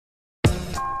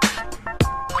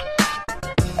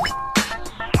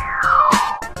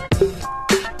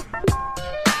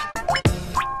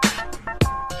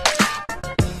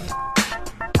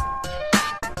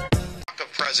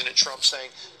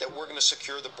to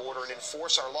secure the border and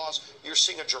enforce our laws, you're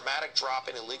seeing a dramatic drop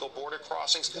in illegal border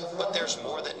crossings, but there's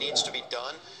more that needs to be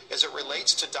done. As it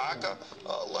relates to DACA,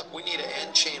 look, we need to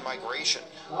end chain migration.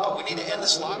 We need to end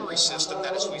this lottery system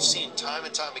that, as we've seen time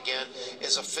and time again,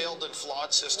 is a failed and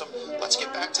flawed system. Let's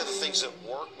get back to the things that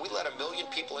work. We let 1 million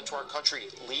people into our country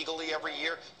legally every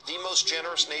year, the most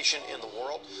generous nation in the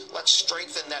world. Let's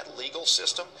strengthen that legal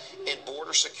system and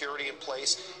border security in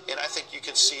place, and I think you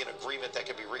can see an agreement that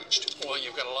can be reached. Well,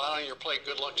 you've got a lot on your plate.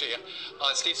 Good luck to you.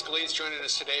 Steve Scalise joining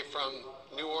us today from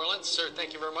New Orleans. Sir,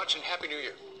 thank you very much, and Happy New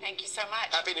Year. Thank you so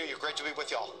much. Happy New Year. Great to be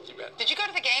with y'all. You bet. Did you go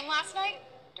to the game last night?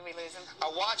 Did we lose him?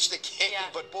 I watched the game,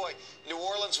 but boy, New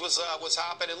Orleans was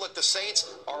hopping. And look, the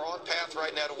Saints are on path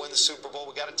right now to win the Super Bowl.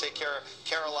 We got to take care of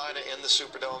Carolina in the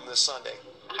Superdome this Sunday.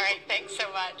 All right, thanks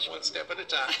so much. One step at a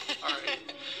time. All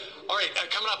right. All right,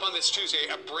 coming up on this Tuesday,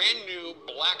 a brand new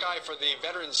black eye for the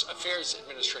Veterans Affairs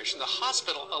Administration. The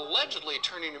hospital allegedly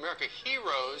turning American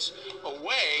heroes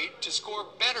away to score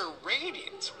better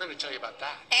ratings. We're going to tell you about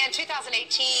that. And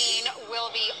 2018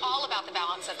 will be all about the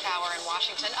balance of power in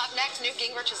Washington. Up next, Newt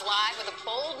Gingrich is live with a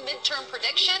bold midterm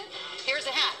prediction. Here's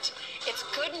a hint. It's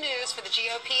good news for the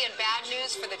GOP and bad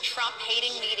news for the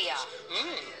Trump-hating media.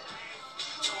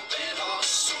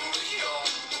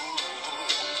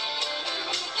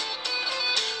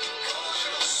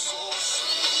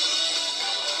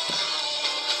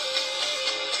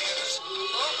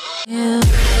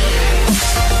 Yeah.